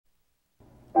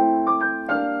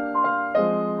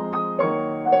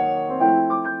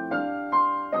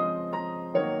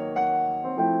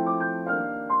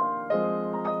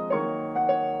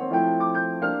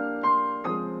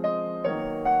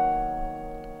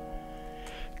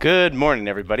Good morning,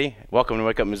 everybody. Welcome to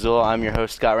Wake Up Missoula. I'm your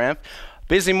host, Scott Ramp.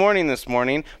 Busy morning this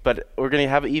morning, but we're going to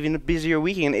have an even busier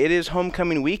weekend. It is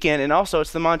homecoming weekend, and also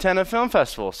it's the Montana Film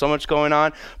Festival. So much going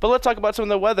on. But let's talk about some of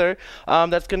the weather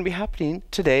that's going to be happening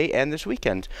today and this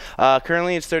weekend.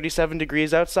 Currently, it's 37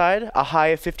 degrees outside, a high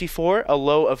of 54, a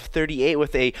low of 38,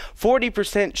 with a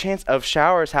 40% chance of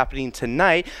showers happening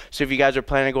tonight. So if you guys are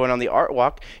planning on going on the art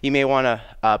walk, you may want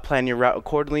to plan your route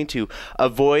accordingly to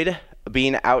avoid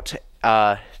being out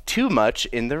too much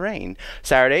in the rain.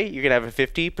 Saturday, you're going to have a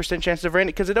 50% chance of rain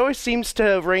because it always seems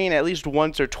to rain at least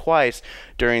once or twice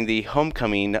during the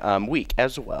homecoming week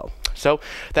as well. So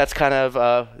that's kind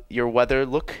of your weather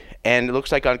look. And it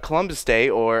looks like on Columbus Day,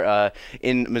 or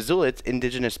in Missoula, it's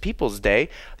Indigenous Peoples Day,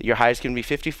 your high is going to be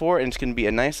 54, and it's going to be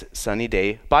a nice sunny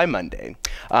day by Monday.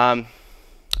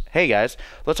 Hey guys,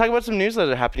 let's talk about some news that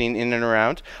are happening in and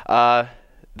around.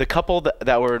 The couple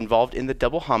that were involved in the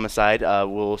double homicide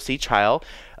will see trial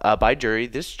by jury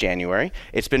this January.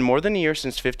 It's been more than a year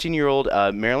since 15-year-old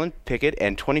Marilyn Pickett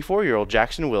and 24-year-old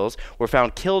Jackson Wills were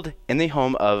found killed in the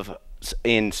home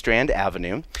in Strand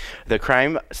Avenue. The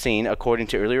crime scene, according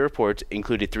to earlier reports,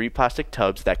 included 3 plastic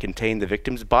tubs that contained the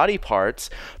victim's body parts.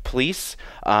 Police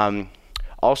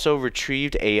also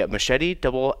retrieved a machete,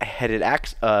 double-headed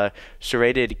axe,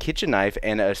 serrated kitchen knife,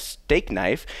 and a steak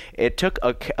knife. It took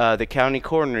the county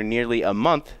coroner nearly a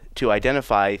month to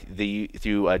identify through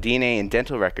DNA and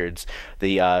dental records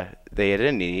the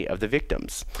identity of the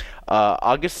victims.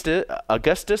 Augusta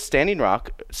Standing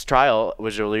Rock's trial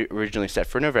was originally set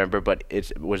for November, but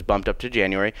it was bumped up to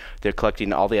January. They're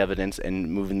collecting all the evidence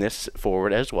and moving this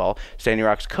forward as well. Standing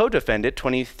Rock's co-defendant,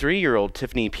 23-year-old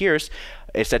Tiffany Pierce,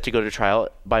 is set to go to trial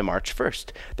by March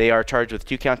 1st. They are charged with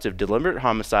 2 counts of deliberate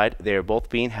homicide. They are both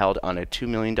being held on a $2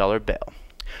 million bail.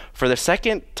 For the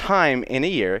second time in a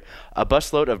year, a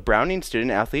busload of Browning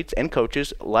student athletes and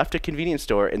coaches left a convenience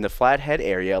store in the Flathead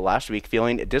area last week,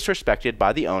 feeling disrespected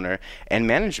by the owner and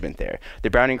management there. The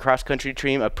Browning cross-country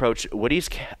team approached Woody's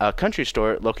country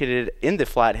store located in the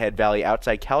Flathead Valley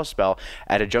outside Kalispell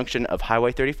at a junction of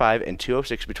Highway 35 and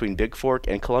 206 between Big Fork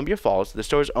and Columbia Falls. The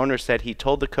store's owner said he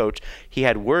told the coach he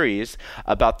had worries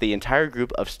about the entire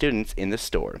group of students in the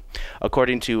store.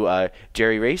 According to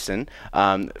Jerry Rayson,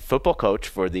 football coach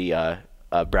for the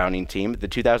Browning team, the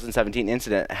 2017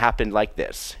 incident happened like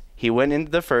this. He went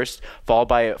into the first, followed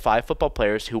by 5 football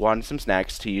players who wanted some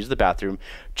snacks to use the bathroom,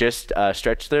 just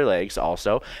stretch their legs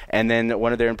also. And then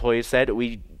one of their employees said,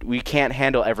 we can't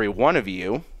handle every one of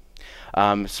you.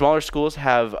 Smaller schools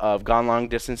have gone long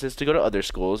distances to go to other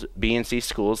schools. B and C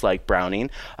schools like Browning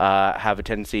have a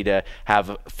tendency to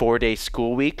have 4-day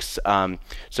school weeks,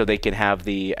 so they can have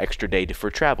the extra day for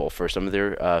travel for some of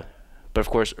their but of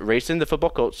course, Rayson, the football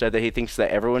coach, said that he thinks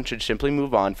that everyone should simply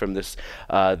move on from this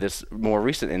more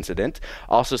recent incident.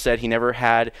 Also said he never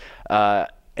had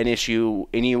an issue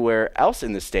anywhere else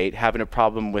in the state. Having a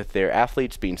problem with their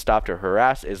athletes being stopped or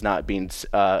harassed is not being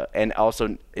and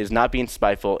also is not being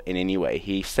spiteful in any way.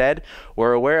 He said,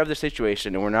 "We're aware of the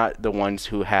situation and we're not the ones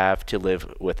who have to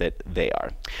live with it. They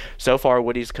are." So far,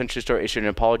 Woody's Country Store issued an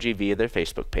apology via their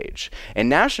Facebook page. In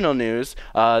national news,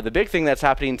 the big thing that's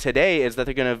happening today is that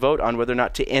they're going to vote on whether or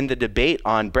not to end the debate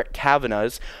on Brett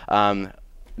Kavanaugh's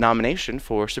nomination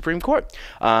for Supreme Court.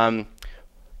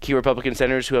 Key Republican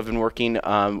senators who have been working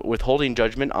withholding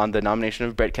judgment on the nomination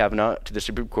of Brett Kavanaugh to the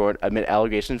Supreme Court amid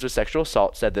allegations of sexual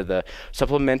assault said that the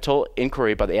supplemental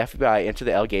inquiry by the FBI into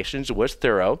the allegations was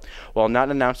thorough. While not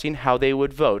announcing how they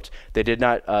would vote, they did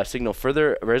not signal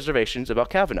further reservations about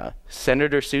Kavanaugh.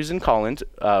 Senator Susan Collins,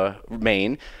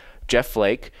 Maine, Jeff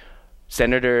Flake,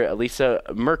 Senator Lisa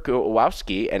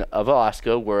Murkowski of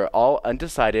Alaska were all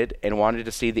undecided and wanted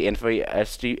to see the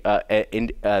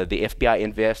FBI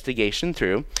investigation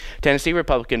through. Tennessee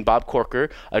Republican Bob Corker,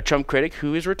 a Trump critic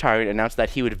who is retiring, announced that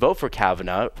he would vote for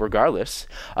Kavanaugh regardless.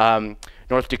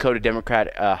 North Dakota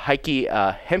Democrat Heike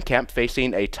Hemkamp,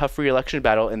 facing a tough re-election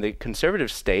battle in the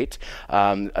conservative state,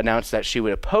 announced that she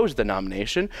would oppose the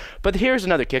nomination. But here's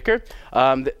another kicker.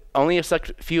 Only a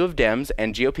select few of Dems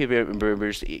and GOP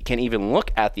members can even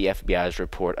look at the FBI's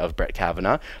report of Brett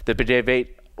Kavanaugh. The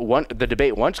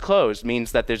debate once closed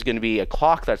means that there's going to be a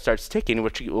clock that starts ticking,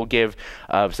 which will give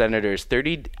senators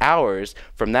 30 hours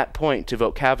from that point to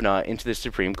vote Kavanaugh into the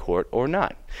Supreme Court or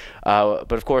not.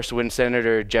 But of course, when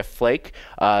Senator Jeff Flake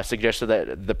suggested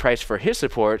that the price for his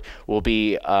support will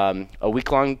be a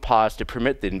week-long pause to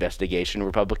permit the investigation,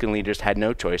 Republican leaders had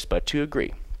no choice but to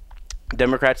agree.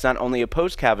 Democrats not only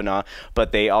opposed Kavanaugh,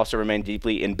 but they also remain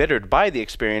deeply embittered by the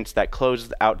experience that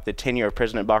closed out the tenure of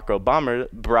President Barack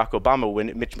Obama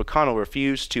when Mitch McConnell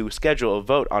refused to schedule a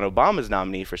vote on Obama's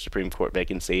nominee for Supreme Court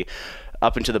vacancy,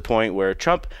 up until the point where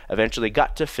Trump eventually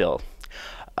got to fill.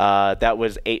 That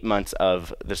was 8 months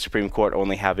of the Supreme Court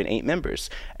only having 8 members.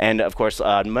 And, of course,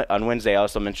 on Wednesday, I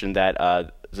also mentioned that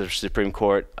the Supreme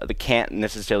Court can't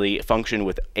necessarily function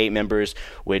with 8 members,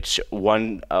 which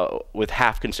with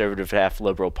half conservative, half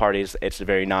liberal parties. It's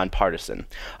very nonpartisan.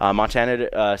 Montana,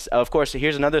 of course,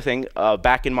 here's another thing.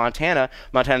 Back in Montana,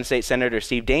 Montana State Senator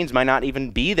Steve Daines might not even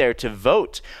be there to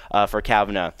vote for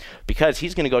Kavanaugh because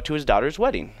he's going to go to his daughter's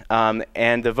wedding.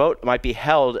 And the vote might be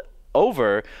held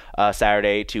over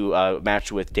Saturday to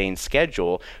match with Daines'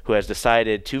 schedule, who has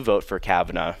decided to vote for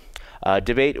Kavanaugh.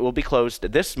 Debate will be closed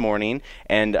this morning,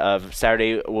 and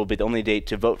Saturday will be the only date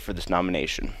to vote for this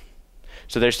nomination.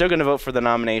 So they're still going to vote for the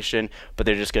nomination, but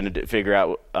they're just going to figure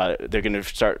out, they're going to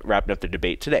start wrapping up the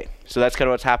debate today. So that's kind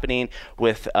of what's happening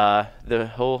with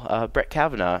the whole Brett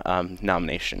Kavanaugh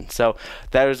nomination. So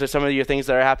those are some of your things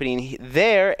that are happening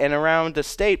there and around the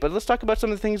state. But let's talk about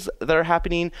some of the things that are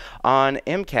happening on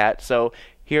MCAT. So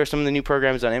here are some of the new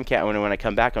programs on MCAT. When I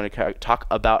come back, I'm going to talk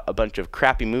about a bunch of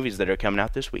crappy movies that are coming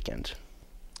out this weekend.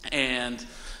 And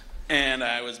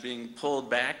I was being pulled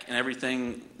back, and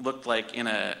everything looked like in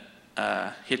a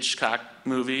Hitchcock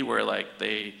movie where like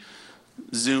they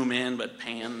zoom in but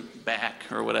pan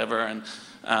back or whatever, and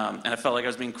I felt like I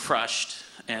was being crushed,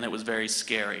 and it was very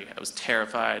scary. I was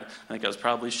terrified. I think I was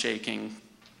probably shaking.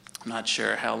 I'm not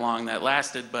sure how long that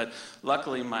lasted, but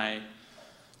luckily my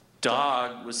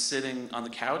dog was sitting on the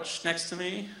couch next to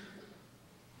me,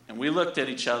 and we looked at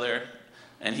each other,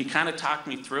 and he kind of talked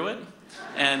me through it,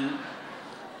 and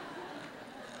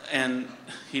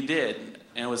he did,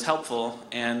 and it was helpful.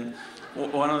 And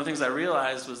one of the things I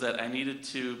realized was that I needed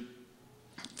to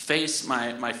face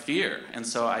my fear, and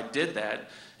so I did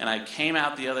that, and I came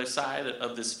out the other side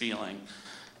of this feeling,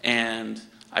 and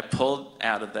I pulled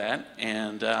out of that,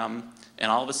 and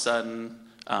all of a sudden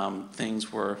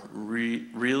things were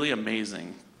really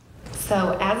amazing.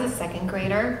 So as a second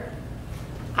grader,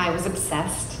 I was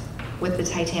obsessed with the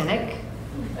Titanic,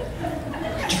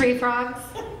 tree frogs,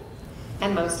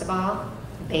 and most of all,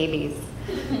 babies.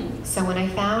 So when I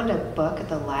found a book at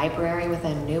the library with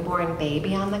a newborn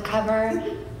baby on the cover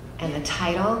and the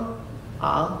title,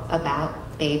 all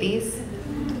about babies,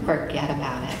 forget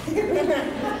about it.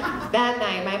 That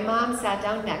night, my mom sat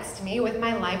down next to me with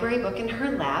my library book in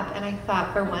her lap, and I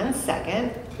thought for 1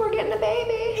 second, we're getting a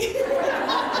baby.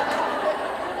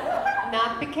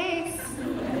 Not the case.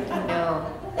 No.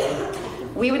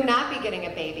 We would not be getting a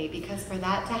baby because for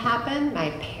that to happen,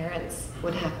 my parents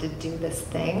would have to do this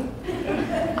thing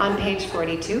on page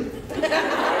 42.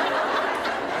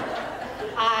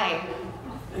 I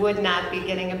would not be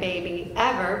getting a baby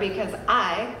ever because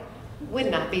I would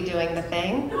not be doing the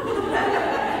thing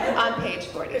on page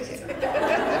 42.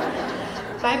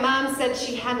 My mom said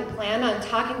she hadn't planned on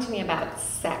talking to me about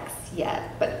sex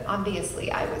yet, but obviously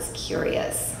I was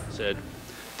curious. Said,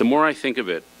 the more I think of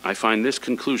it, I find this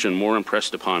conclusion more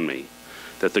impressed upon me,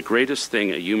 that the greatest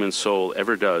thing a human soul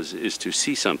ever does is to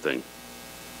see something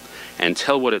and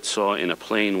tell what it saw in a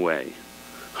plain way.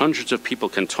 Hundreds of people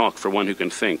can talk for one who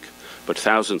can think, but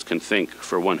thousands can think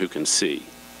for one who can see.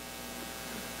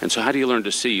 And so how do you learn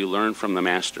to see? You learn from the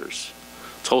masters.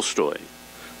 Tolstoy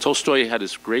had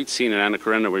this great scene in Anna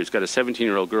Karenina where he's got a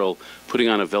 17-year-old girl putting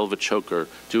on a velvet choker,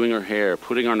 doing her hair,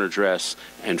 putting on her dress,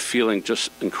 and feeling just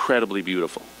incredibly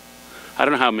beautiful. I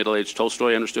don't know how middle-aged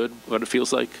Tolstoy understood what it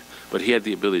feels like, but he had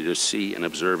the ability to see and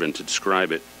observe and to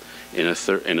describe it in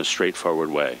a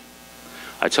straightforward way.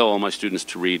 I tell all my students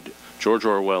to read George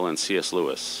Orwell and C.S.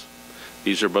 Lewis.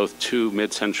 These are both two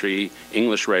mid-century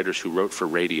English writers who wrote for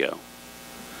radio.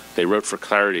 They wrote for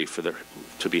clarity,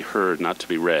 to be heard, not to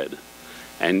be read.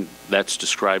 And that's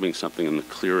describing something in the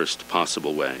clearest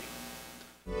possible way.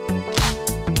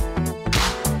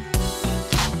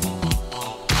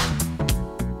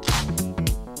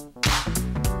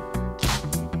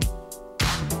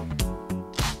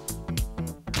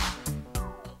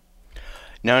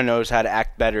 No one knows how to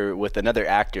act better with another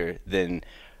actor than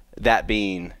that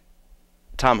being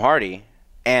Tom Hardy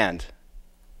and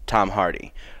Tom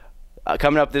Hardy.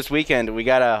 Coming up this weekend, we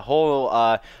got a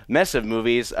whole mess of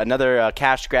movies. Another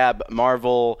cash grab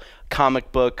Marvel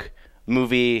comic book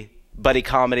movie, buddy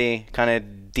comedy kind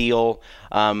of deal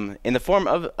in the form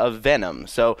of Venom.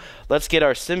 So let's get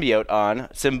our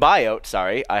symbiote,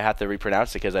 sorry. I have to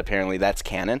repronounce it because apparently that's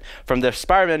canon. From the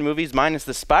Spider-Man movies, minus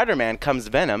the Spider-Man, comes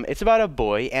Venom. It's about a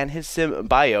boy and his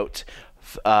symbiote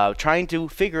trying to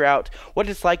figure out what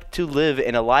it's like to live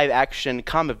in a live-action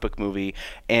comic book movie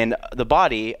in the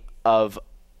body of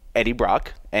Eddie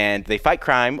Brock, and they fight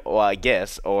crime, well, I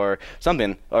guess, or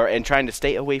something, and trying to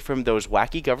stay away from those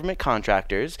wacky government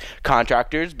contractors.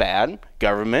 Contractors, bad.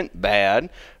 Government, bad.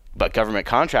 But government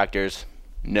contractors,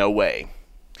 no way.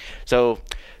 So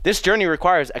this journey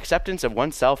requires acceptance of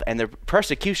oneself and the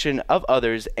persecution of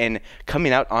others and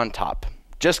coming out on top.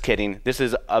 Just kidding. This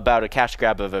is about a cash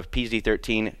grab of a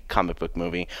PG-13 comic book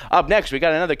movie. Up next, we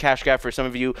got another cash grab for some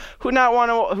of you who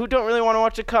don't really want to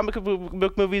watch the comic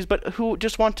book movies, but who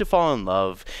just want to fall in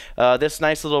love. This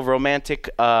nice little romantic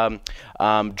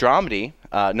dramedy.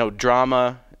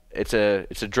 Drama. It's a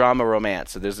drama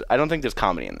romance. So I don't think there's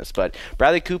comedy in this, but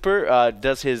Bradley Cooper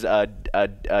does his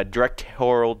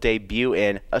directorial debut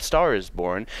in A Star Is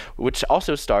Born, which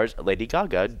also stars Lady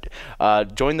Gaga.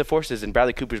 Joined the forces in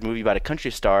Bradley Cooper's movie about a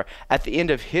country star at the end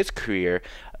of his career.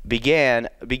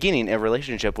 Beginning a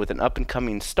relationship with an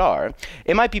up-and-coming star.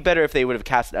 It might be better if they would have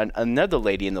cast another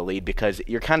lady in the lead, because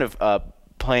you're kind of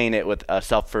playing it with a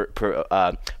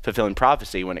self-fulfilling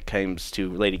prophecy when it comes to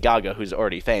Lady Gaga, who's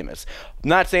already famous. I'm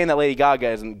not saying that Lady Gaga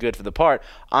isn't good for the part.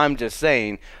 I'm just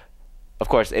saying, of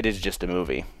course, it is just a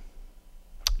movie.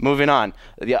 Moving on.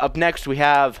 Up next, we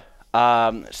have,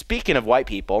 speaking of white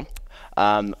people,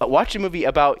 watch a movie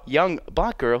about young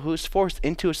black girl who's forced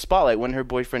into a spotlight when her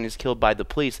boyfriend is killed by the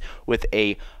police with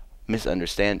a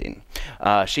misunderstanding.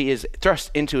 She is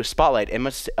thrust into a spotlight and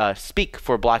must speak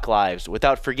for Black lives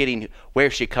without forgetting where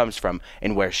she comes from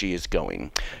and where she is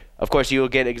going. Of course, you will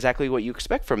get exactly what you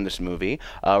expect from this movie.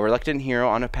 A reluctant hero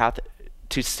on a path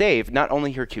to save not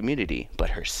only her community,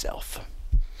 but herself.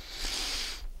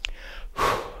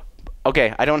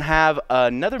 Okay, I don't have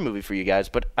another movie for you guys,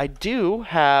 but I do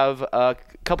have a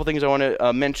couple things I want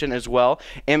to mention as well.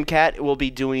 MCAT will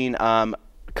be doing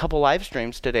couple live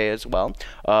streams today as well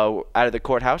out of the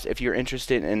courthouse. If you're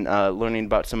interested in learning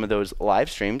about some of those live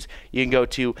streams, you can go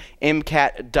to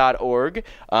MCAT.org.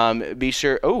 Be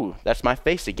sure, oh, that's my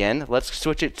face again. Let's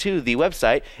switch it to the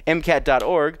website,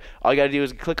 MCAT.org. All you got to do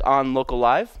is click on local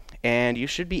live, and you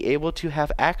should be able to have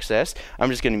access. I'm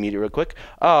just going to mute it real quick.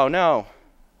 Oh, no.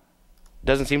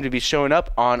 Doesn't seem to be showing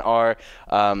up on our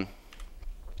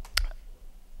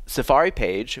Safari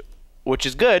page, which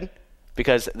is good,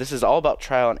 because this is all about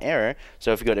trial and error.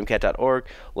 So if you go to MCAT.org,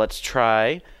 let's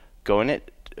try going to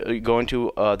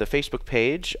the Facebook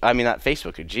page. I mean, not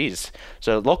Facebook, geez.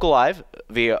 So local live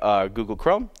via Google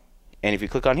Chrome. And if you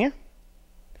click on here,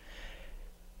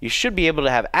 you should be able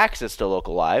to have access to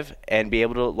local live and be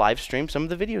able to live stream some of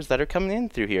the videos that are coming in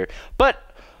through here. But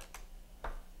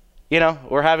you know,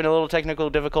 we're having a little technical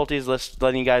difficulties,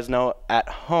 letting you guys know at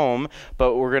home,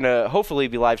 but we're going to hopefully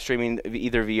be live streaming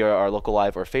either via our local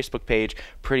live or Facebook page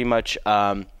pretty much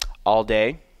all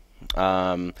day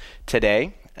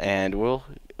today, and we'll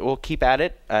keep at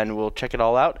it and we'll check it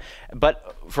all out.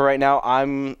 But for right now,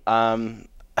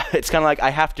 it's kind of like I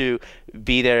have to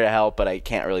be there to help, but I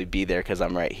can't really be there because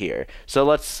I'm right here. So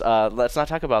let's not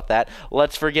talk about that.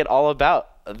 Let's forget all about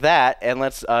that, and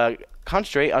let's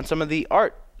concentrate on some of the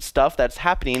art stuff that's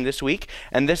happening this week.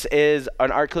 And this is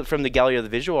an art clip from the Gallery of the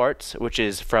Visual Arts, which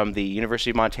is from the University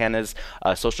of Montana's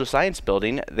Social Science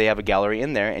Building. They have a gallery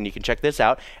in there, and you can check this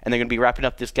out. And they're going to be wrapping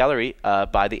up this gallery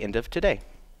by the end of today.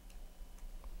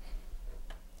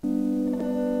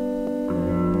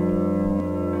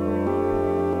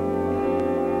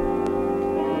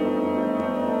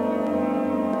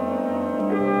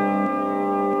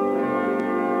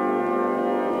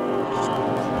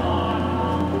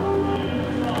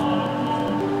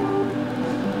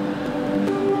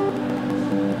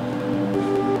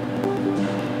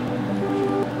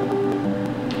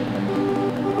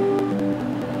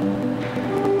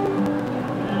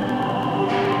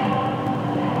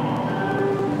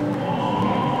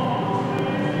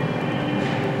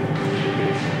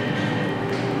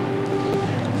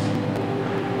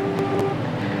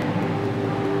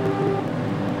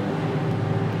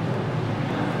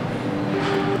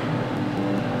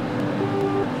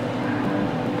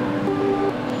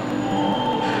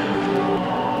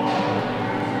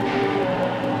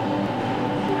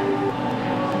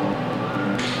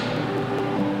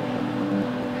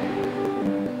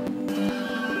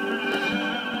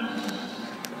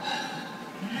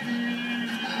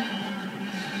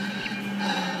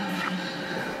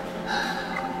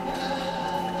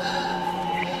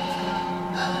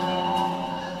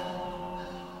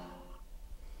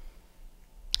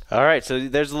 All right, so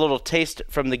there's a little taste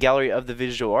from the Gallery of the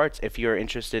Visual Arts. If you're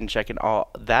interested in checking all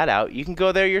that out, you can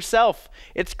go there yourself.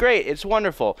 It's great. It's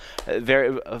wonderful.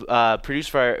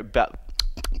 Produced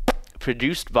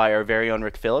produced by our very own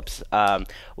Rick Phillips.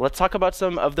 Let's talk about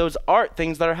some of those art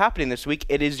things that are happening this week.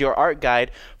 It is your art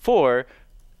guide for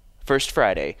First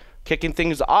Friday. Kicking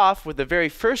things off with the very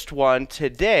first one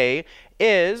today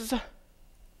is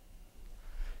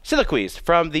Soliloquies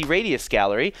from the Radius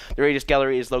Gallery. The Radius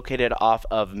Gallery is located off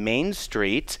of Main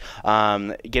Street.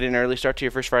 Get an early start to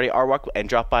your First Friday art walk and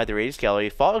drop by the Radius Gallery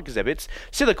fall exhibits.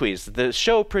 Soliloquies. The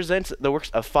show presents the works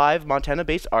of 5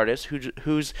 Montana-based artists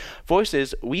whose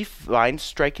voices we find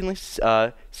strikingly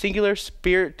singular,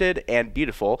 spirited, and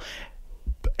beautiful.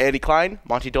 Eddie Klein,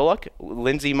 Monty Dolock,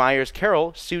 Lindsay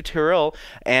Myers-Carroll, Sue Terrell,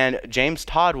 and James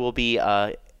Todd will be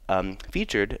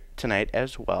featured tonight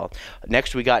as well.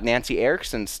 Next, we got Nancy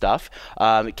Erickson stuff.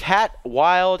 Cat,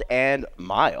 Wild, and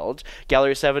Mild.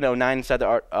 Gallery 709 inside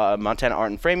the Montana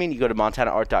Art and Framing. You go to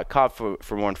montanaart.com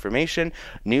for more information.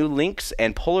 New links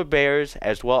and polar bears,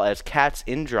 as well as cats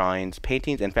in drawings,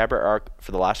 paintings, and fabric art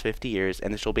for the last 50 years,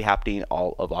 and this will be happening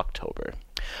all of October.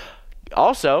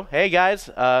 Also, hey guys,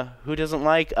 who doesn't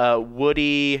like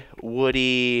Woody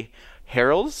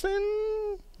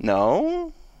Harrelson?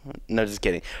 No, just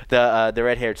kidding. The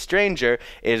red-haired stranger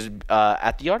is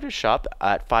at the artist shop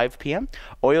at 5 p.m.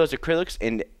 Oils, acrylics,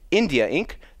 and India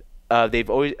ink. They've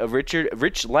always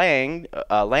Rich Land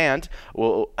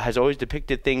has always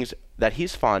depicted things that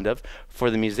he's fond of. For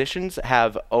the musicians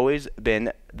have always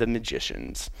been the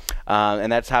magicians,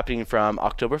 and that's happening from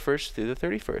October 1st through the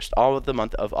 31st, all of the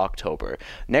month of October.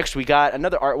 Next, we got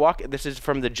another art walk. This is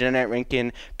from the Jeanette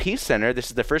Rankin Peace Center. This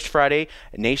is the First Friday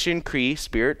Nation Cree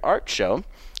Spirit Art Show.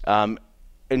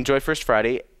 Enjoy First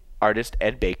Friday, artist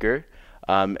Ed Baker.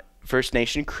 First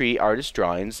Nation Cree artist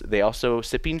drawings. They also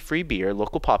sipping free beer,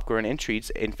 local popcorn, and treats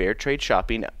in fair trade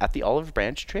shopping at the Olive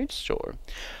Branch Trade Store.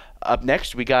 Up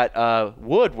next, we got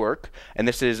woodwork, and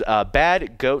this is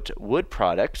Bad Goat Wood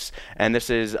Products, and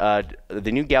this is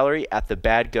the new gallery at the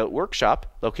Bad Goat Workshop,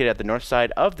 located at the north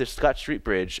side of the Scott Street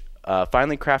Bridge.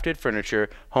 Finely crafted furniture,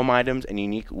 home items, and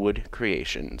unique wood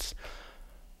creations.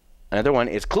 Another one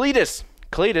is Cletus.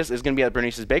 Cletus is going to be at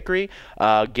Bernice's Bakery.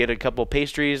 Get a couple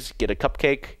pastries, get a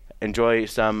cupcake. Enjoy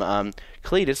some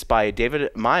Cletus by David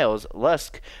Miles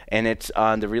Lusk, and it's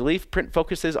on the relief print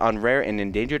focuses on rare and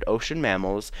endangered ocean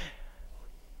mammals.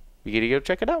 You gotta go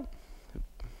check it out.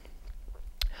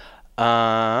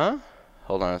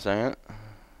 Hold on a second.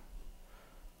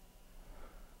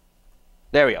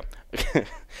 There we go.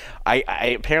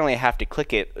 I apparently have to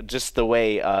click it just the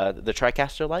way the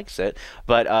TriCaster likes it.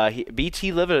 But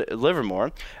BT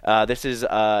Livermore, this is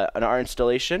an art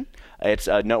installation. It's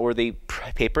a noteworthy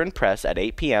paper and press at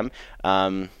 8 p.m.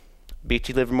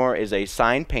 BT Livermore is a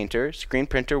sign painter, screen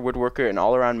printer, woodworker, and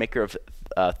all-around maker of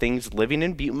things living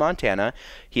in Butte, Montana.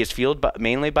 He is fueled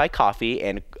mainly by coffee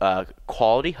and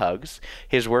quality hugs.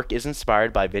 His work is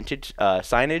inspired by vintage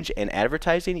signage and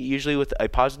advertising, usually with a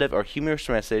positive or humorous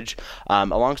message.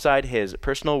 Alongside his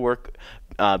personal work,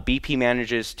 BP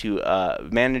manages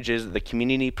the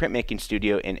community printmaking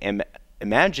studio in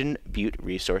Imagine Butte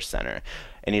Resource Center.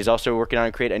 And he's also working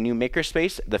on create a new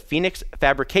makerspace, the Phoenix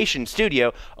Fabrication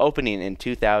Studio, opening in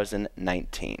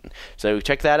 2019. So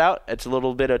check that out. It's a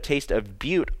little bit of taste of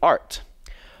Butte art.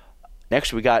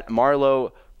 Next, we got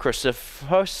Marlo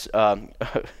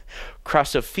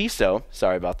Crasofiso,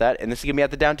 sorry about that, and this is going to be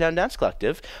at the Downtown Dance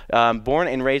Collective. Born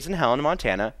and raised in Helena,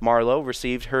 Montana, Marlo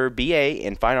received her BA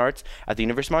in Fine Arts at the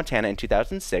University of Montana in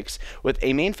 2006 with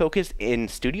a main focus in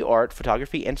studio art,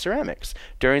 photography, and ceramics.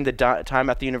 During the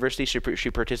time at the university, she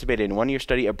participated in one-year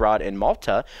study abroad in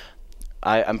Malta.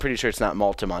 I'm pretty sure it's not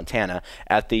Malta, Montana,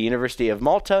 at the University of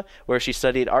Malta, where she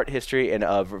studied art history and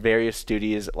various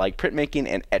studies like printmaking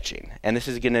and etching. And this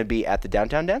is going to be at the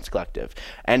Downtown Dance Collective.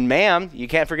 And MAM, you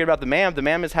can't forget about the MAM. The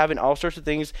MAM is having all sorts of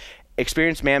things.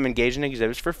 Experience MAM engage in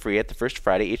exhibits for free at the first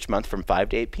Friday each month from 5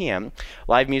 to 8 p.m.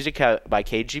 Live music by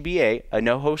KGBA, a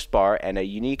no-host bar, and a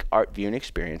unique art viewing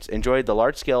experience. Enjoy the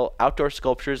large-scale outdoor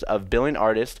sculptures of billing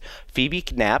artist Phoebe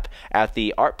Knapp at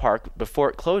the Art Park before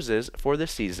it closes for the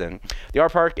season. The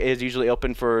Art Park is usually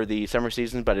open for the summer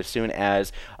season, but as soon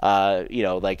as,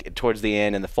 like towards the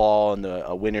end in the fall and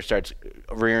the winter starts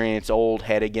rearing its old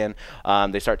head again,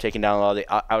 they start taking down a lot of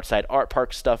the outside Art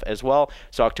Park stuff as well.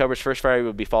 So October's first Friday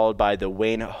will be followed by the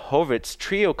Wayne Hovitz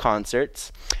Trio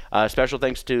concerts. Special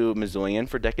thanks to Missoulian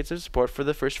for decades of support for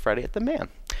the First Friday at the Man.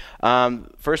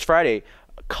 First Friday,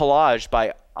 collage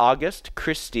by August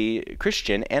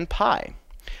Christian and Pie.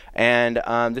 And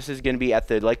this is going to be at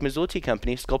the Lake Missoula Tea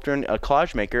Company. Sculptor and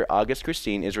collage maker August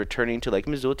Christine is returning to Lake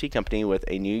Missoula Tea Company with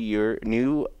a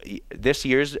this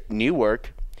year's new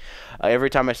work.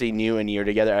 Every time I say new and year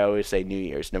together, I always say New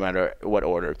Year's, no matter what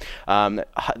order.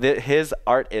 His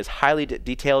art is highly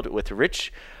detailed with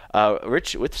rich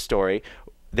Rich with story.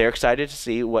 They're excited to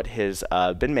see what he's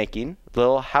been making.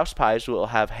 Little House Pies will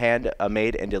have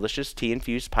hand-made and delicious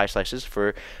tea-infused pie slices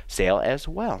for sale as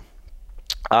well.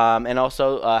 And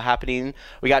also happening,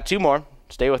 we got 2 more.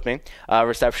 Stay with me.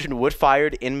 Reception Wood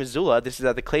Fired in Missoula. This is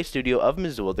at the Clay Studio of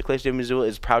Missoula. The Clay Studio of Missoula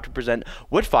is proud to present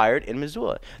Wood Fired in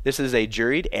Missoula. This is a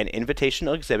juried and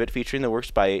invitational exhibit featuring the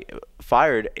works by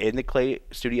fired in the Clay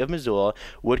Studio of Missoula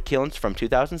wood kilns from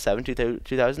 2007 to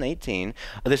 2018.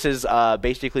 This is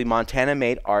basically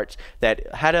Montana-made art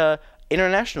that had a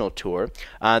international tour.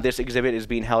 This exhibit is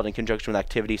being held in conjunction with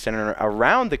activities centered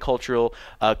around the cultural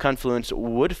confluence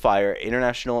Woodfire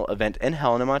International event in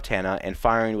Helena, Montana, and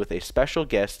firing with a special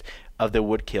guest of the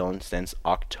wood kiln since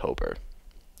October.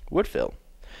 Woodville.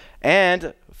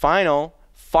 And final,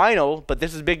 but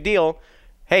this is a big deal.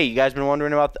 Hey, you guys been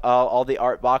wondering about all the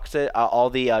art boxes, all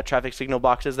the traffic signal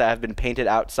boxes that have been painted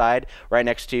outside right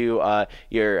next to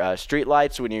your street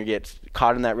lights? When you get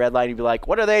caught in that red light, you'd be like,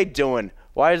 what are they doing?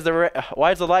 Why is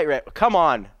the light red? Come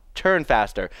on, turn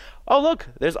faster. Oh, look,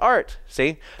 there's art.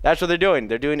 See, that's what they're doing.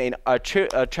 They're doing a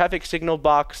traffic signal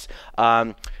box,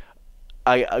 a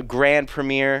grand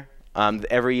premiere.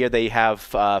 Every year they have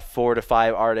 4 to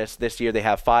 5 artists. This year they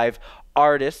have 5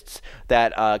 artists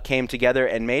that came together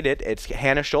and made it. It's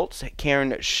Hannah Schultz,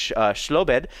 Karen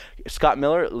Schlobed, Scott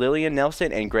Miller, Lillian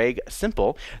Nelson, and Greg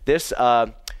Simple. This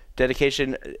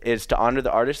dedication is to honor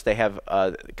the artists. They have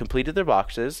completed their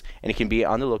boxes, and it can be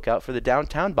on the lookout for the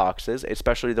downtown boxes,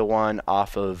 especially the one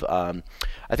off of,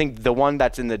 I think the one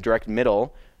that's in the direct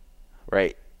middle,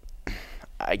 right?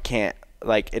 I can't,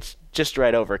 like, it's just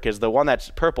right over, because the one that's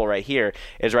purple right here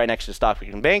is right next to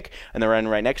Stockton Bank, and the one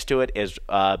right next to it is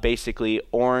basically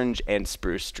Orange and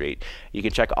Spruce Street. You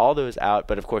can check all those out,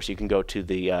 but of course you can go to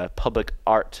the Public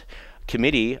Art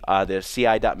Committee, the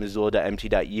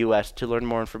ci.missoula.mt.us, to learn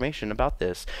more information about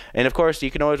this. And of course,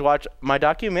 you can always watch my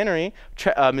documentary,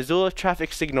 Missoula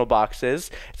Traffic Signal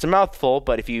Boxes. It's a mouthful,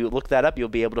 but if you look that up, you'll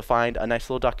be able to find a nice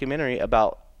little documentary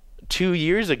about 2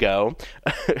 years ago,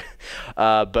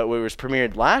 but it was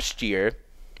premiered last year.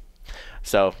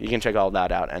 So you can check all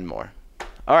that out and more.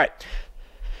 All right.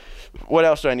 What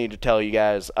else do I need to tell you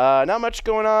guys? Not much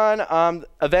going on.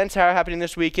 Events are happening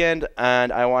this weekend,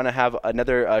 and I want to have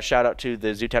another shout out to the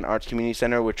Zootown Arts Community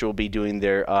Center, which will be doing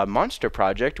their Monster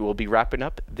Project. We'll be wrapping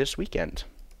up this weekend.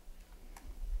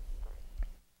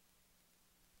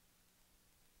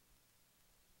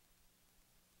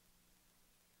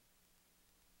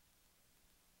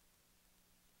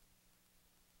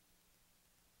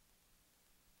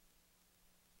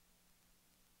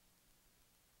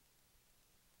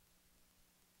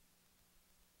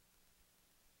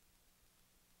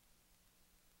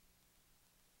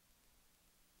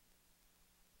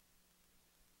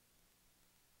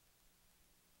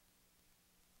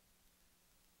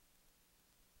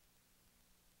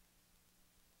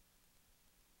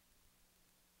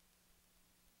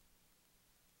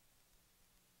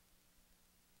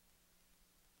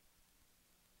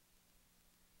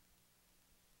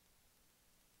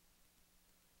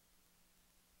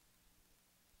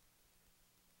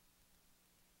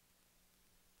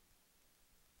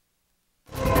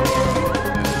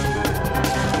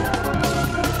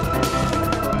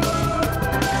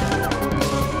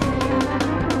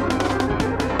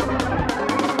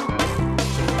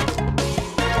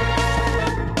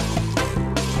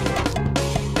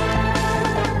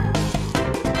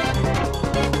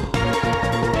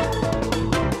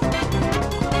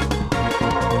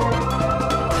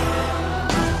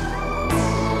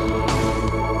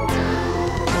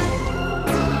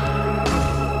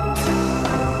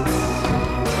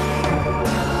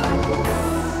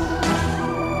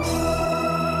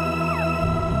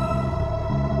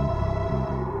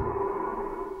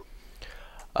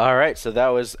 All right, so that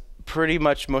was pretty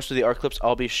much most of the art clips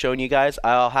I'll be showing you guys.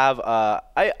 I'll have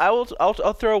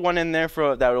I'll throw one in there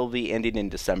for that will be ending in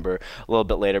December a little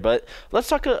bit later. But let's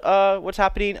talk what's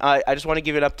happening. I just want to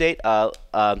give you an update.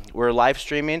 We're live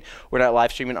streaming. We're not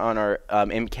live streaming on our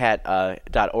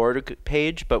MCAT.org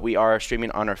page, but we are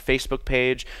streaming on our Facebook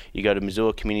page. You go to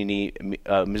Missoula's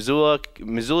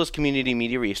Community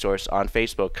Media Resource on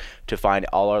Facebook to find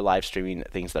all our live streaming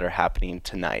things that are happening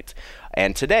tonight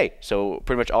and today. So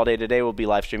pretty much all day today we'll be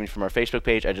live streaming from our Facebook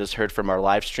page. I just heard from our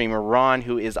live streamer Ron,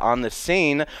 who is on the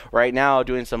scene right now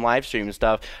doing some live stream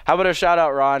stuff. How about a shout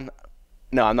out, Ron?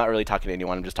 No, I'm not really talking to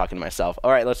anyone. I'm just talking to myself.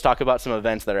 All right, let's talk about some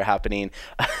events that are happening.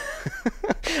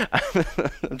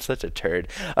 I'm such a turd.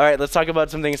 All right, let's talk about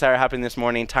some things that are happening this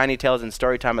morning. Tiny Tales and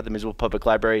Story Time at the Missoula Public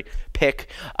Library. Pick.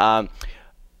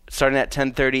 starting at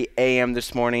 10:30 a.m.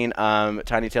 this morning.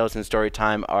 Tiny Tales and Story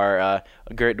Time are a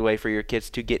great way for your kids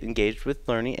to get engaged with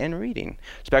learning and reading.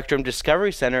 Spectrum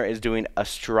Discovery Center is doing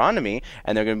astronomy,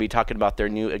 and they're going to be talking about their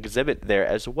new exhibit there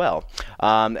as well.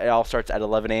 It all starts at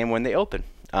 11 a.m. when they open.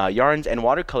 Yarns and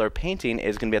watercolor painting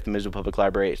is going to be at the Missoula Public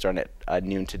Library starting at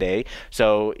noon today.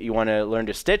 So you want to learn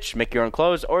to stitch, make your own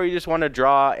clothes, or you just want to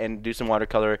draw and do some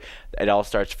watercolor, it all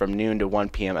starts from noon to 1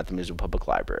 p.m. at the Missoula Public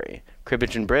Library.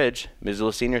 Cribbage and Bridge,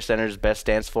 Missoula Senior Center's best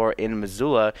dance floor in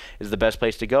Missoula, is the best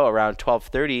place to go around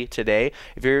 12:30 today.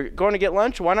 If you're going to get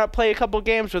lunch, why not play a couple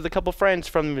games with a couple friends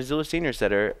from the Missoula Senior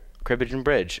Center? Cribbage and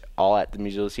Bridge, all at the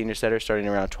Missoula Senior Center starting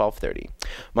around 12:30.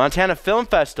 Montana Film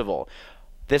Festival.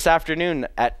 This afternoon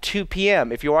at 2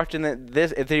 p.m. If you're watching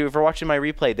if you're watching my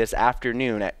replay this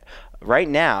afternoon, right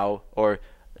now or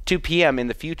 2 p.m. in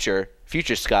the future,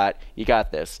 Scott, you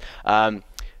got this.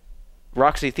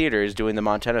 Roxy Theater is doing the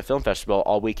Montana Film Festival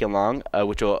all weekend long,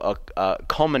 which will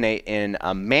culminate in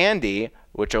Mandy,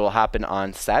 which will happen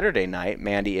on Saturday night.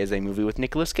 Mandy is a movie with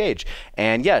Nicolas Cage,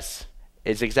 and yes,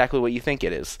 it's exactly what you think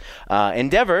it is.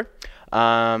 Endeavor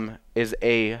is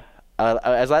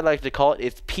as I'd like to call it,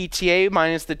 it's PTA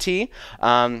minus the T.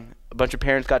 A bunch of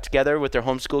parents got together with their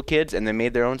homeschool kids, and they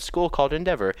made their own school called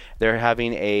Endeavor. They're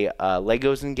having a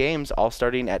Legos and games all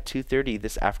starting at 2:30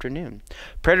 this afternoon.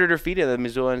 Predator Feed at the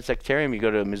Missoula Insectarium. You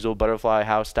go to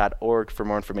MissoulaButterflyHouse.org for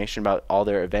more information about all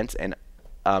their events and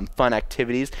fun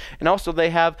activities. And also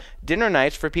they have dinner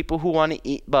nights for people who want to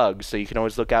eat bugs, so you can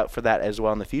always look out for that as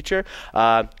well in the future.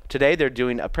 Today they're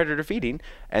doing a predator feeding,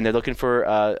 and they're looking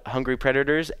for hungry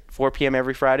predators. 4 p.m.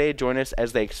 every Friday. Join us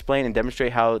as they explain and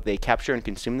demonstrate how they capture and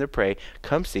consume their prey.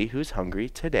 Come see who's hungry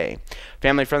today.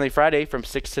 Family Friendly Friday from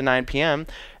 6 to 9 p.m.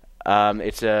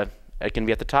 It can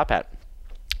be at the Top Hat.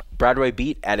 Broadway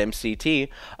Beat at MCT.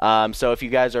 So if you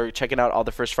guys are checking out all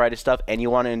the First Friday stuff and you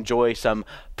want to enjoy some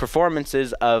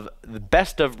performances of the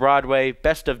best of Broadway,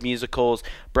 best of musicals,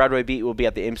 Broadway Beat will be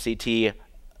at the MCT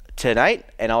tonight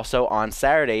and also on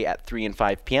Saturday at 3 and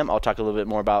 5 p.m. I'll talk a little bit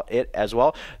more about it as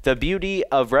well. The beauty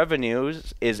of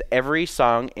Revenues is every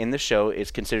song in the show is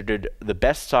considered the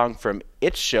best song from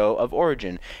its show of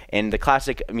origin. In the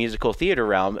classic musical theater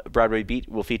realm, Broadway Beat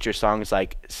will feature songs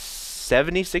like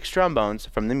 76 Trombones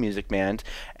from the Music Man,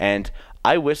 and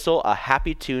I Whistle a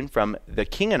Happy Tune from The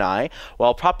King and I,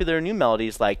 while popular new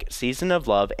melodies like Season of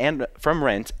Love and from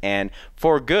Rent and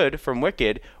For Good from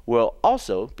Wicked will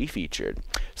also be featured.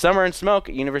 Summer and Smoke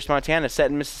at University of Montana,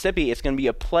 set in Mississippi. It's going to be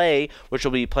a play which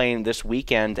will be playing this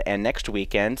weekend and next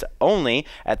weekend only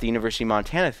at the University of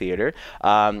Montana Theater.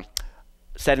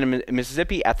 Set in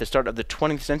Mississippi at the start of the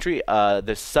 20th century,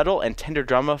 the subtle and tender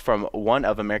drama from one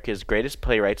of America's greatest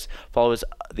playwrights follows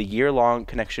the year-long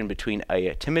connection between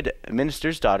a timid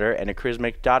minister's daughter and a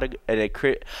charismatic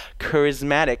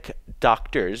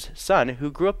doctor's son who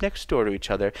grew up next door to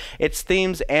each other. Its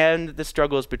themes and the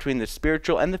struggles between the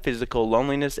spiritual and the physical,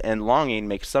 loneliness and longing,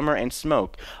 make Summer and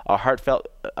Smoke a heartfelt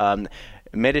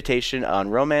meditation on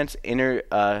romance,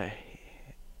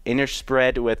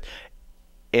 interspread with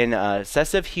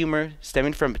incisive humor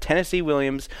stemming from Tennessee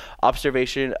Williams'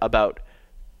 observation about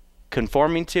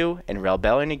conforming to and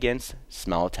rebelling against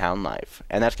small town life.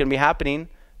 And that's going to be happening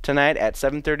tonight at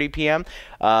 7:30 p.m.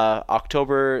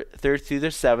 October 3rd through the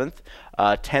 7th,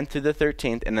 10th through the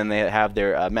 13th, and then they have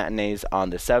their matinees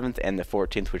on the 7th and the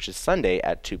 14th, which is Sunday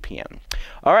at 2 p.m.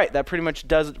 All right, that pretty much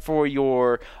does it for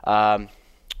your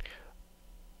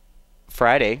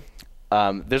Friday.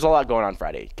 There's a lot going on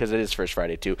Friday because it is First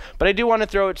Friday too. But I do want to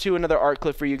throw it to another art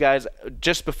clip for you guys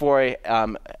just before I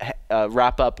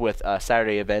wrap up with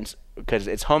Saturday events, because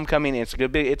it's homecoming and it's gonna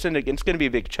be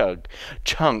a big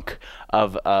chunk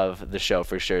of the show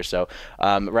for sure. So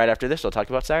right after this, I'll talk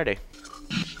about Saturday.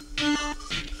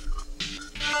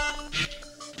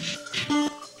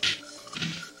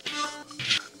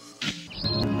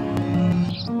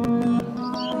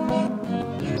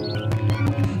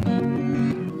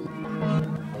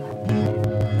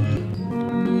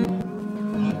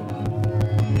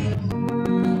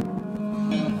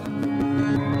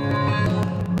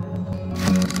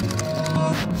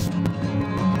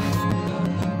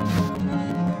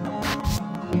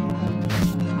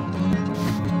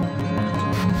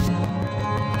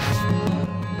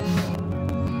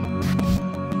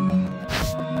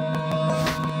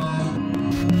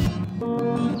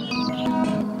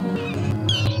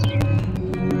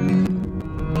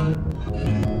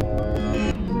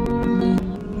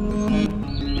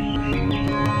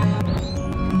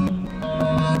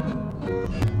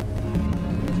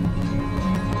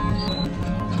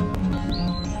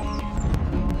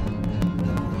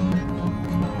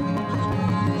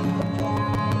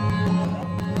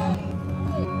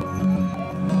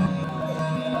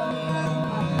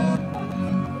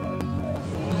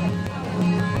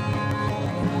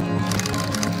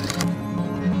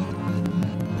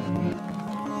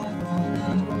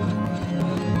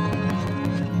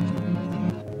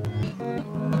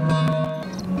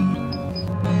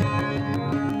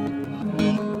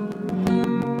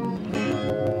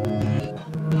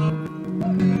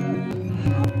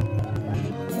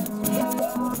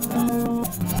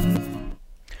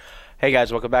 Hey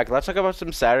guys, welcome back. Let's talk about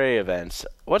some Saturday events.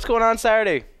 What's going on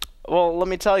Saturday? Well, let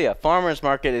me tell you, Farmers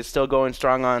Market is still going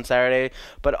strong on Saturday,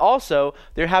 but also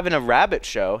they're having a rabbit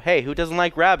show. Hey, who doesn't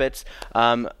like rabbits?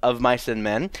 Of Mice and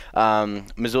Men.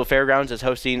 Missoula Fairgrounds is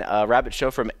hosting a rabbit show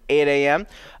from 8 a.m.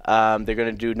 They're going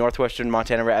to do Northwestern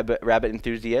Montana Rabbit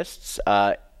Enthusiasts,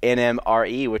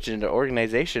 NMRE, which is an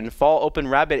organization, Fall Open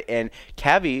Rabbit and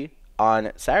Cavy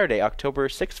on Saturday, October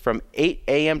 6th from 8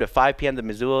 a.m. to 5 p.m. the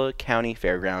Missoula County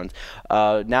Fairgrounds.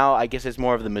 Now, I guess it's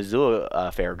more of the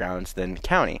Missoula Fairgrounds than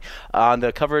county. On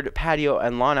the covered patio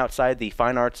and lawn outside the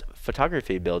Fine Arts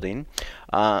Photography Building.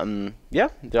 Yeah,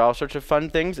 there are all sorts of fun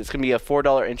things. It's going to be a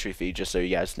 $4 entry fee, just so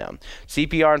you guys know.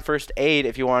 CPR and First Aid,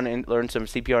 if you want to learn some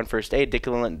CPR and First Aid,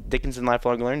 Dickinson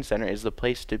Lifelong Learning Center is the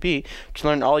place to be to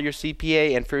learn all your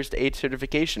CPA and First Aid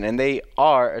certification. And they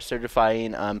are a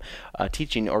certifying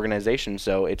teaching organization,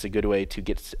 so it's a good way to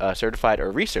get certified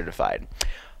or recertified.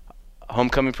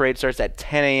 Homecoming parade starts at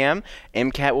 10 a.m.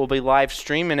 MCAT will be live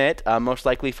streaming it, most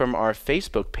likely from our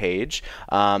Facebook page.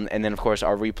 And then, of course,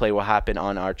 our replay will happen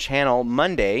on our channel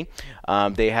Monday.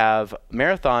 They have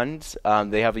marathons.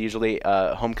 They have usually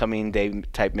a homecoming day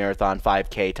type marathon,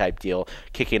 5K type deal,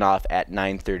 kicking off at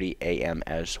 9:30 a.m.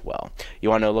 as well. You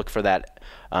want to look for that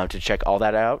to check all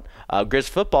that out. Grizz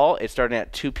football is starting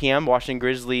at 2 p.m. Washington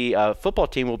Grizzly football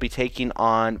team will be taking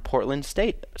on Portland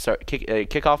State. So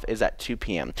kickoff is at 2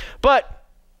 p.m. But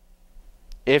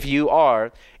if you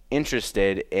are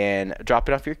interested in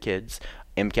dropping off your kids,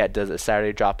 MCAT does a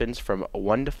Saturday drop-ins from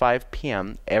 1 to 5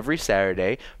 p.m. every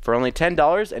Saturday for only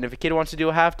 $10. And if a kid wants to do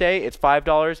a half day, it's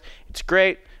 $5. It's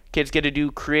great. Kids get to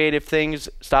do creative things,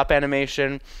 stop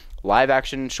animation, live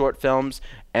action short films,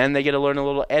 and they get to learn a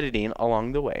little editing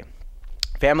along the way.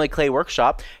 Family Clay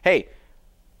Workshop. Hey,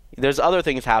 there's other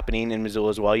things happening in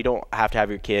Missoula as well. You don't have to have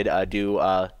your kid do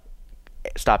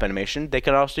stop animation. They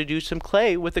can also do some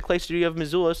clay with the Clay Studio of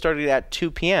Missoula starting at 2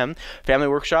 p.m. Family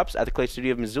workshops at the Clay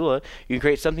Studio of Missoula. You can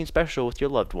create something special with your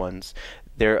loved ones.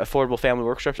 Their affordable family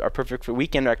workshops are perfect for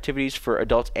weekend activities for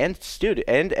adults and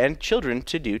and children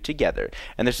to do together.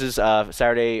 And this is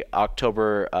Saturday,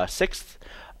 October 6th.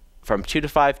 From 2 to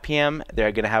 5 p.m.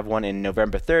 They're going to have one in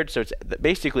November 3rd, so it's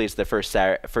basically the first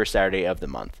Saturday of the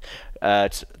month.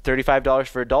 It's $35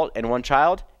 for adult and one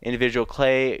child. Individual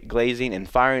clay, glazing, and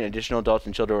firing. Additional adults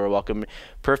and children are welcome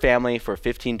per family for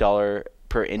 $15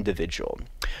 per individual.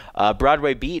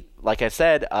 Broadway Beat, like I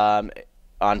said, on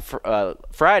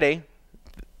Friday,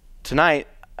 tonight,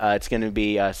 it's going to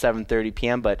be 7:30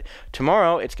 p.m., but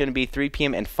tomorrow it's going to be 3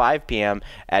 p.m. and 5 p.m.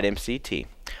 at MCT.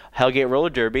 Hellgate Roller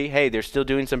Derby. Hey, they're still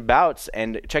doing some bouts,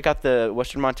 and check out the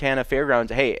Western Montana Fairgrounds.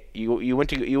 Hey, you went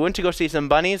to go see some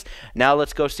bunnies. Now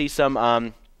let's go see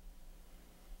some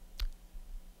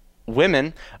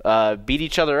women beat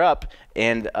each other up.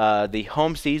 And the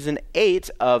home season 8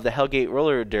 of the Hellgate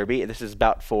Roller Derby. This is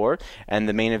bout 4, and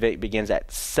the main event begins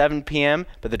at 7 p.m.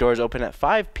 But the doors open at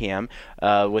 5 p.m.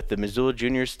 With the Missoula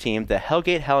Juniors team, the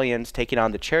Hellgate Hellions, taking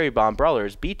on the Cherry Bomb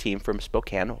Brawlers B team from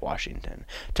Spokane, Washington.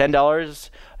 $10.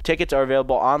 Tickets are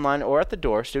available online or at the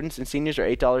door. Students and seniors are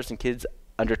 $8, and kids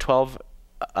under 12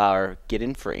 are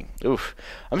getting free. Oof,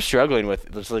 I'm struggling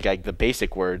with just like the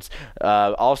basic words.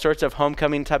 All sorts of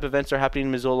homecoming type events are happening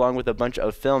in Missoula, along with a bunch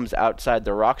of films outside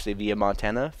the Roxy via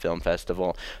Montana Film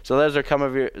Festival. So those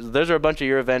are a bunch of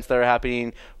your events that are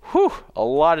happening. Whew, a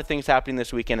lot of things happening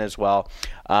this weekend as well.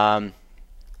 MCAT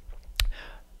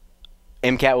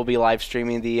will be live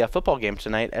streaming the football game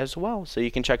tonight as well, so you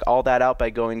can check all that out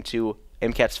by going to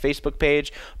MCAT's Facebook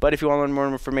page. But if you want to learn more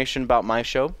information about my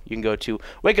show, you can go to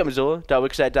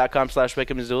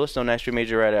wakeupmissoula.wixsite.com/wakeupmissoula. So nice we made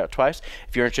you write it out twice.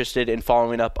 If you're interested in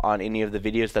following up on any of the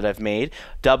videos that I've made,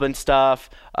 dubbing stuff,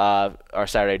 our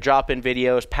Saturday drop-in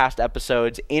videos, past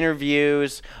episodes,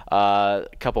 interviews, a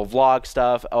couple vlog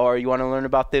stuff, or you want to learn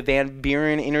about the Van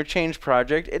Buren Interchange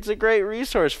Project, it's a great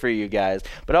resource for you guys.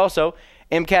 But also,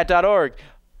 MCAT.org.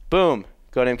 Boom.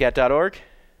 Go to MCAT.org.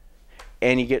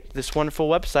 And you get this wonderful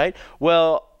website.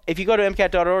 Well, if you go to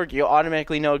MCAT.org, you'll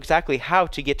automatically know exactly how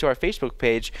to get to our Facebook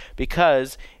page,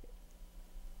 because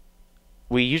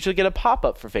we usually get a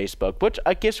pop-up for Facebook, which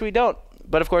I guess we don't.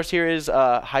 But, of course, here is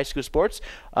high school sports.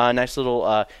 A nice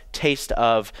little taste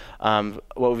of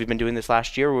what we've been doing this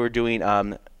last year. We're doing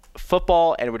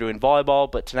football and we're doing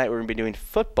volleyball, but tonight we're going to be doing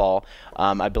football.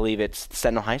 I believe it's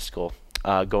Sentinel High School.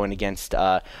 Going against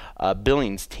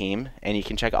Billings team, and you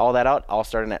can check all that out, all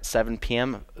starting at 7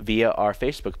 p.m. via our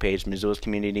Facebook page, Missoula's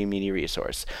Community Media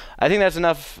Resource. I think that's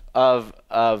enough of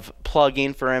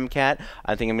plugging for MCAT.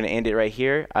 I think I'm going to end it right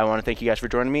here. I want to thank you guys for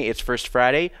joining me. It's First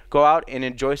Friday. Go out and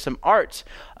enjoy some art.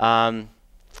 And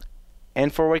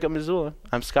for Wake Up Missoula,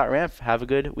 I'm Scott Ramp. Have a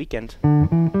good weekend.